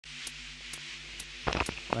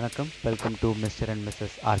வணக்கம், welcome to mister and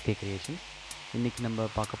Mrs RK creation. இன்றைக்கி நம்ம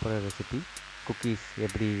பார்க்க போகிற ரெசிபி குக்கீஸ்.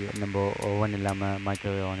 எப்படி நம்ம ஓவன் இல்லாமல்,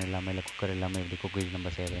 மைக்ரோவேவ் ஓவன் இல்லாமல், இல்லை குக்கர் இல்லாமல் எப்படி குக்கீஸ் நம்ம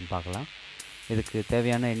செய்கிறதுன்னு பார்க்கலாம். இதுக்கு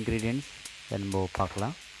தேவையான இன்க்ரீடியன்ட்ஸ் நம்ம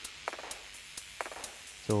பார்க்கலாம்.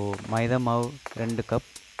 ஸோ மைதா மாவு 2 கப்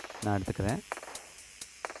நான் எடுத்துக்கிறேன்.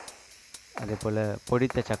 அதே போல்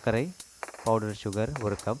பொடித்த சர்க்கரை, பவுடர் சுகர்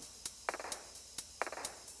 1 கப்,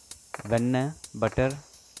 வெண்ணெய், பட்டர்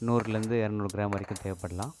 100லேருந்து 200 கிராம் வரைக்கும்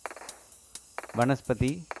தேவைப்படலாம். வனஸ்பதி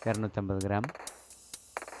 250 கிராம்,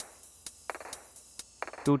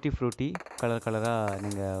 டூட்டி ஃப்ரூட்டி கலராக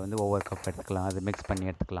நீங்கள் ஒவ்வொரு கப் எடுத்துக்கலாம். அது மிக்ஸ் பண்ணி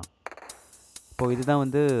எடுத்துக்கலாம். இப்போது இதுதான்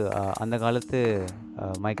அந்த காலத்து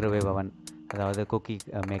மைக்ரோவேவ் அவன், அதாவது குக்கி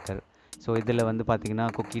மேக்கர். ஸோ இதில் பார்த்திங்கன்னா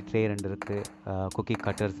குக்கி ட்ரே 2 இருக்குது, குக்கி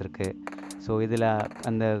கட்டர்ஸ் இருக்குது. ஸோ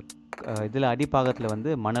இதில்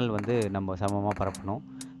அடிப்பாகத்தில் மணல் நம்ம சமமாக பரப்பணும்.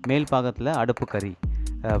 மேல் பாகத்தில் அடுப்பு கறி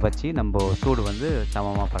வச்சு நம்ம சூடு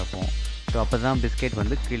சமமாக பரப்போம். ஸோ அப்போ தான் பிஸ்கெட்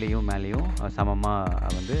கீழேயும் மேலேயும்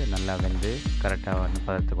சமமாக நல்லா வெந்து கரெக்டாக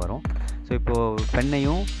பதத்துக்கு வரும். ஸோ இப்போது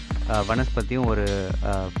வெண்ணையும் வனஸ்பதியும் ஒரு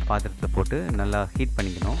பாத்திரத்தில் போட்டு நல்லா ஹீட்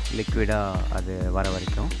பண்ணிக்கணும், லிக்விடாக அது வர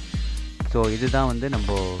வரைக்கும். ஸோ இதுதான்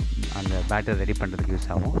நம்ம அந்த பேட்டர் ரெடி பண்ணுறதுக்கு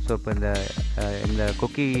யூஸ் ஆகும். ஸோ இப்போ இந்த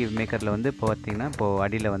குக்கி மேக்கரில் இப்போ பார்த்திங்கன்னா இப்போது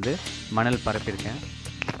அடியில் மணல் பரப்பியிருக்கேன்.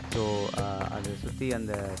 ஸோ அதை சுற்றி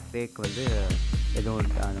அந்த ட்ரேக்கு எதுவும்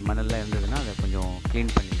அந்த மணல்லாம் இருந்ததுன்னா அதை கொஞ்சம் க்ளீன்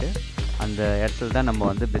பண்ணிவிட்டு அந்த இடத்துல தான் நம்ம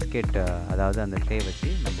பிஸ்கெட், அதாவது அந்த ட்ரே வச்சு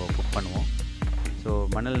நம்ம குக் பண்ணுவோம். ஸோ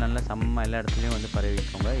மணல் நல்லா சமமாக எல்லா இடத்துலையும்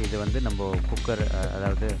பரவிக்கோங்க. இது நம்ம குக்கர்,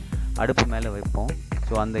 அதாவது அடுப்பு மேலே வைப்போம்.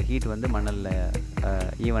 ஸோ அந்த ஹீட் மணலில்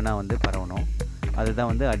ஈவனாக பரவணும்.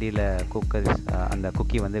 அதுதான் அடியில் குக்கர் அந்த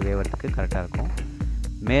குக்கி வேவறதுக்கு கரெக்டாக இருக்கும்.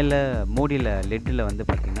 மேலே மூடியில் லிட்டில்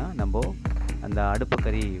பார்த்திங்கன்னா நம்ம அந்த அடுப்பு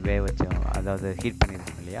கறி வேக வச்சோம், அதாவது ஹீட்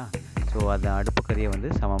பண்ணியிருக்கோம் இல்லையா. ஸோ அந்த அடுப்பு கறியை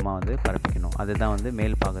சமமாக பரப்பிக்கணும். அதுதான்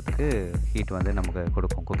மேல் பாகத்துக்கு ஹீட் நமக்கு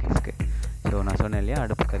கொடுக்கும் குக்கீஸ்க்கு. ஸோ நான் சொன்னேன் இல்லையா,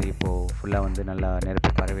 அடுப்பு கறி இப்போது ஃபுல்லாக நல்லா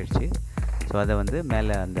நெருப்பி பரவிடுச்சு. ஸோ அதை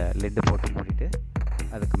மேலே அந்த லிட்டு போட்டு மூடிட்டு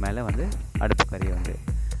அதுக்கு மேலே அடுப்பு கறியை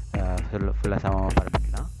ஃபுல்லாக சமமாக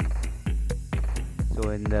பரப்பிக்கலாம்.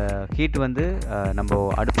 ஸோ இந்த ஹீட் நம்ம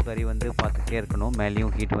அடுப்பு கறி பார்த்துட்டே இருக்கணும்.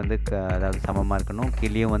 மேலேயும் ஹீட் அதாவது சமமாக இருக்கணும்,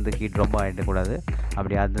 கீழேயும் ஹீட் ரொம்ப ஆகிடக்கூடாது.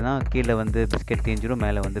 அப்படி அதுனா கீழே பிஸ்கெட் தீஞ்சிடும்,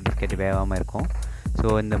 மேலே பிஸ்கெட் வேகாமல் இருக்கும்.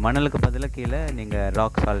 ஸோ இந்த மணலுக்கு பதிலாக கீழே நீங்கள்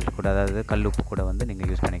ராக் சால்ட் கூட, அதாவது கல் உப்பு கூட நீங்கள்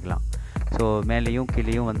யூஸ் பண்ணிக்கலாம். ஸோ மேலேயும்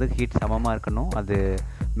கீழேயும் ஹீட் சமமாக இருக்கணும். அது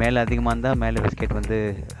மேலே அதிகமாக இருந்தால் மேலே பிஸ்கெட்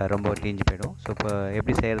ரொம்ப தீஞ்சு போயிடும். ஸோ இப்போ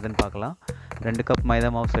எப்படி செய்கிறதுன்னு பார்க்கலாம். 2 கப் மைதா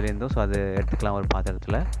மாவு சொல்லியிருந்தோம். ஸோ அது எடுத்துக்கலாம் ஒரு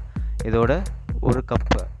பாத்திரத்தில். இதோட 1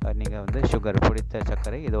 கப் நீங்கள் சுகர், பொடித்த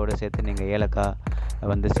சர்க்கரை, இதோடு சேர்த்து நீங்கள்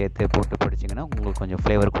ஏலக்காய் சேர்த்து போட்டு பொடிச்சிங்கன்னா உங்களுக்கு கொஞ்சம்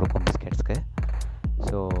ஃப்ளேவர் கொடுக்கும் பிஸ்கெட்ஸ்க்கு.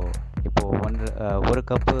 ஸோ இப்போது 1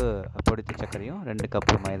 கப்பு பொடித்த சர்க்கரையும் 2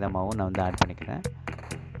 கப்பு மைதா மாவும் நான் ஆட் பண்ணிக்கிறேன்.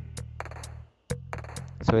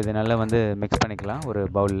 ஸோ இதை நல்லா மிக்ஸ் பண்ணிக்கலாம் ஒரு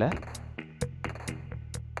பவுலில்.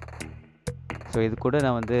 ஸோ இது கூட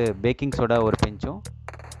நான் பேக்கிங் சோடா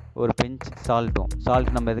ஒரு பிஞ்ச் சால்ட்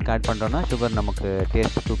நம்ம எதுக்கு ஆட் பண்ணுறோன்னா சுகர் நமக்கு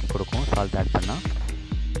டேஸ்ட் தூக்கி கொடுக்கும் சால்ட் ஆட் பண்ணால்.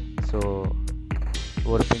 ஸோ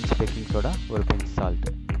ஒரு பிஞ்ச் பேக்கிங் சோடா, ஒரு பிஞ்ச் சால்ட்.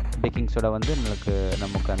 பேக்கிங் சோடா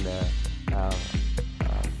நமக்கு அந்த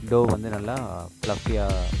டோ நல்லா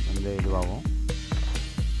ஃப்ளஃபியாக இதுவாகும்.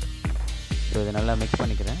 ஸோ இதை நல்லா மிக்ஸ்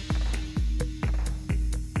பண்ணிக்கிறேன்.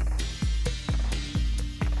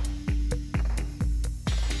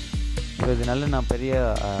 ஸோ இதனால நான் பெரிய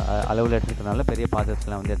அளவில் எடுத்துக்கிறதுனால பெரிய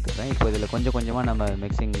பாத்திரத்தில் எடுத்துக்கிறேன். இப்போ இதில் கொஞ்சம் கொஞ்சமாக நம்ம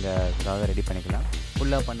மிக்சிங்காக ரெடி பண்ணிக்கலாம்.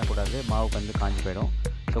 ஃபுல்லாக பண்ணக்கூடாது, மாவுக்கு காஞ்சி போயிடும்.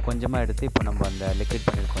 ஸோ கொஞ்சமாக எடுத்து இப்போ நம்ம அந்த லிக்விட்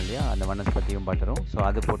பண்ணியிருக்கோம் இல்லையா, அந்த வனஸ்பதியும் பட்டரும், ஸோ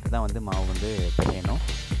அது போட்டு தான் மாவு பிசையணும்.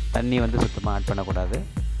 தண்ணி சுத்தமாக ஆட் பண்ணக்கூடாது.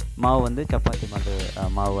 மாவு சப்பாத்தி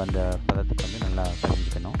மாவு அந்த பதத்துக்கு நல்லா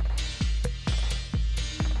பிசைஞ்சிக்கணும்.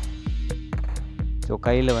 ஸோ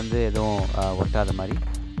கையில் எதுவும் ஒட்டாத மாதிரி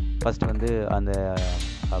ஃபஸ்ட் அந்த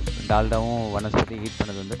டால்டாவும் வனஸ்பதி ஹீட்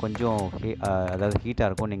பண்ணது கொஞ்சம் அதாவது ஹீட்டாக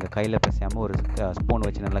இருக்கும். நீங்கள் கையில் பிசையாமல் ஒரு ஸ்பூன்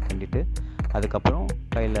வச்சு நல்லா கிண்டிட்டு அதுக்கப்புறம்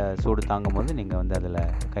கையில் சூடு தாங்கும் போது நீங்கள் அதில்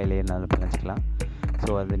கையிலேயே நல்லா பிணைச்சிக்கலாம்.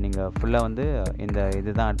 ஸோ அது நீங்கள் ஃபுல்லாக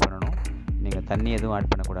இது தான் ஆட் பண்ணணும். நீங்கள் தண்ணி எதுவும்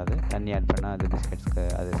ஆட் பண்ணக்கூடாது. தண்ணி ஆட் பண்ணால் அது பிஸ்கெட்ஸ்க்கு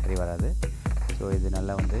அது சரி வராது. ஸோ இது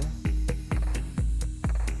நல்லா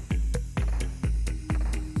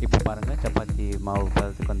இப்போ பாருங்கள், சப்பாத்தி மாவு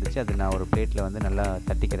பதத்துக்கு வந்துச்சு. அது நான் ஒரு பிளேட்டில் நல்லா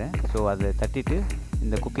தட்டிக்கிறேன். ஸோ அதை தட்டிட்டு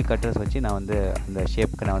இந்த குக்கி கட்டர்ஸ் வச்சு நான் அந்த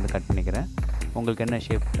ஷேப்புக்கு நான் கட் பண்ணிக்கிறேன். உங்களுக்கு என்ன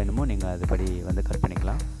ஷேப் வேணுமோ நீங்கள் அதுபடி கட்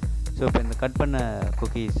பண்ணிக்கலாம். ஸோ இப்போ இந்த கட் பண்ண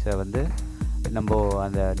குக்கீஸை நம்ம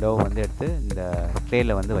அந்த டோ எடுத்து இந்த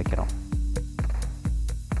ட்ரேயில் வைக்கிறோம்.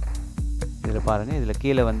 இதில் பாருங்கள், இதில்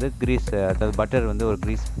கீழே க்ரீஸ், அதாவது பட்டர் ஒரு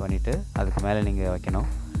க்ரீஸ் பண்ணிவிட்டு அதுக்கு மேலே நீங்கள் வைக்கணும்.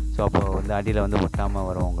 ஸோ அப்போது அடியில் ஒட்டாமல்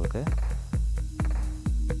வரும் உங்களுக்கு.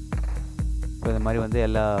 ஸோ இந்த மாதிரி வந்து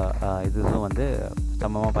எல்லா இதுவும் வந்து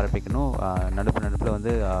சமமாக பரப்பிக்கணும். நடுப்பில்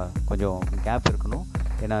வந்து கொஞ்சம் கேப் இருக்கணும்.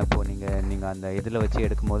 ஏன்னா இப்போது நீங்கள் அந்த இதில் வச்சு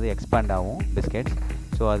எடுக்கும்போது எக்ஸ்பேண்ட் ஆகும் பிஸ்கெட்ஸ்.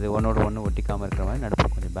 ஸோ அது ஒன்றோட ஒன்று ஒட்டிக்காமல் இருக்கிற மாதிரி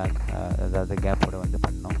நடுப்பில் கொஞ்சம் அதாவது கேப்போட வந்து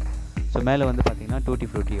பண்ணணும். ஸோ மேலே வந்து பார்த்திங்கன்னா டூட்டி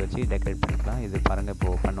ஃப்ரூட்டி வச்சு டெக்கரேட் பண்ணிக்கலாம். இது பாருங்கள்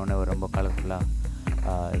இப்போது பண்ணோன்னே ரொம்ப கலர்ஃபுல்லாக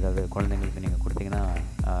ஏதாவது குழந்தைங்களுக்கு நீங்கள் கொடுத்தீங்கன்னா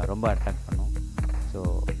ரொம்ப அட்ராக்ட் பண்ணும். ஸோ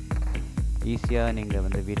ஈஸியாக நீங்கள்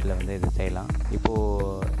வந்து வீட்டில் வந்து இது செய்யலாம்.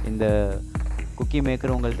 இப்போது இந்த குக்கி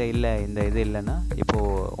மேக்கர் உங்கள்கிட்ட இல்லை, இந்த இது இல்லைன்னா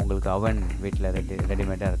இப்போது உங்களுக்கு அவன் வீட்டில்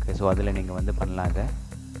ரெடிமேடாக இருக்குது. ஸோ அதில் நீங்கள் வந்து பண்ணலாம் இதை.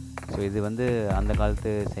 ஸோ இது வந்து அந்த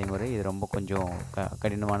காலத்து செய்முறை. இது ரொம்ப கொஞ்சம்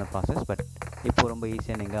கடினமான ப்ராசஸ். பட் இப்போது ரொம்ப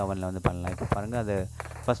ஈஸியாக நீங்கள் அவனில் வந்து பண்ணலாம். இப்போ பாருங்கள், அது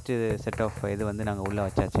ஃபஸ்ட்டு செட் ஆஃப் இது வந்து நாங்கள் உள்ளே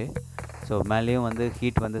வச்சாச்சு. ஸோ மேலேயும் வந்து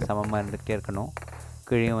ஹீட் வந்து சமமாக இருந்துகிட்டே இருக்கணும்.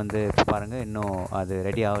 கீழேயும் வந்து இப்போ பாருங்கள் இன்னும் அது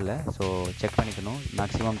ரெடி ஆகலை. ஸோ செக் பண்ணிக்கணும்.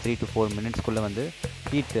 மேக்ஸிமம் 3 to 4 மினிட்ஸ்க்குள்ளே வந்து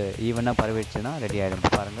ஹீட் ஈவனாக பரவிடுச்சுன்னா ரெடி ஆகிடும்.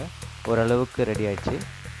 இப்போ பாருங்கள் ஓரளவுக்கு ரெடி ஆகிடுச்சு.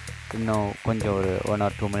 இன்னும் கொஞ்சம் ஒரு 1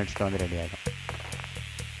 or 2 மினிட்ஸில் வந்து ரெடி ஆகிடும்.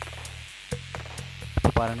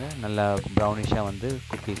 இப்போ பாருங்கள் நல்லா ப்ரௌனிஷாக வந்து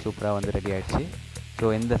குக்கி சூப்பராக வந்து ரெடி ஆகிடுச்சு. ஸோ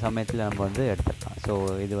இந்த சமயத்தில் நம்ம வந்து எடுத்துடலாம். ஸோ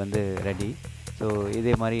இது வந்து ரெடி. ஸோ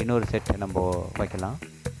இதே மாதிரி இன்னொரு செட் நம்ம வைக்கலாம்.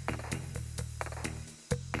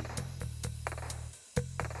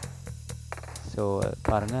 ஸோ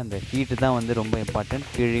பாருங்கள், அந்த ஹீட்டு தான் வந்து ரொம்ப இம்பார்ட்டண்ட்.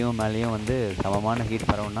 கீழேயும் மேலேயும் வந்து சமமான ஹீட்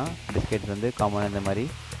பரவுனா பிஸ்கெட் வந்து காமனாக இந்த மாதிரி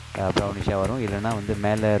ப்ரௌனிஷாக வரும். இல்லைனா வந்து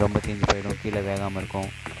மேலே ரொம்ப தீஞ்சு போயிடும், கீழே வேகாமல் இருக்கும்.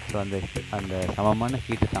 ஸோ அந்த சமமான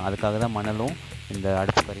ஹீட்டு தான். அதுக்காக தான் மணலும் இந்த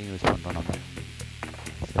அடுப்பு கறியும் யூஸ் பண்ணுறோம் நம்ம.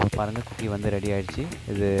 ஸோ பாருங்கள் குக்கி வந்து ரெடி ஆகிடுச்சு.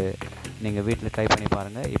 இது நீங்கள் வீட்டில் ட்ரை பண்ணி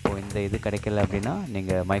பாருங்கள். இப்போது இந்த இது கிடைக்கல அப்படின்னா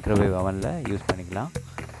நீங்கள் மைக்ரோவேவ் அவனில் யூஸ் பண்ணிக்கலாம்.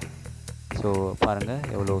 ஸோ பாருங்கள்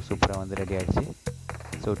எவ்வளோ சூப்பராக வந்து ரெடி ஆகிடுச்சு.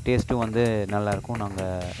 ஸோ டேஸ்ட்டும் வந்து நல்லாயிருக்கும்.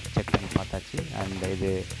 நாங்கள் செக் பண்ணி பார்த்தாச்சு. அண்ட் இது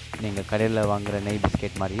நீங்கள் கடையில் வாங்குகிற நெய்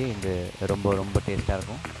பிஸ்கெட் மாதிரியே இது ரொம்ப ரொம்ப டேஸ்ட்டாக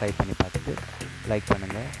இருக்கும். ட்ரை பண்ணி பார்த்துட்டு லைக்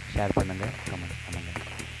பண்ணுங்கள், ஷேர் பண்ணுங்கள், கமெண்ட் பண்ணுங்கள்,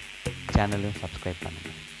 சேனலையும் சப்ஸ்கிரைப்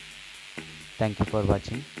பண்ணுங்கள். தேங்க்யூ ஃபார்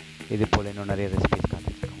வாட்சிங். இது போல் இன்னும் நிறைய ரெசிபிஸ்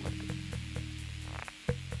காத்துட்ருக்கோம் உங்களுக்கு.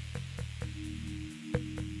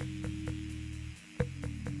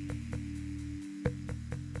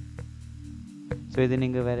 ஸோ இது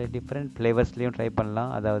நீங்கள் வேறு டிஃப்ரெண்ட் ஃப்ளேவர்ஸ்லேயும் ட்ரை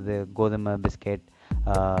பண்ணலாம். அதாவது கோதுமை பிஸ்கெட்,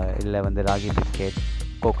 இல்லை வந்து ராகி பிஸ்கெட்,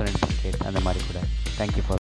 கோகோனட் பிஸ்கெட், அந்த மாதிரி கூட. Thank you for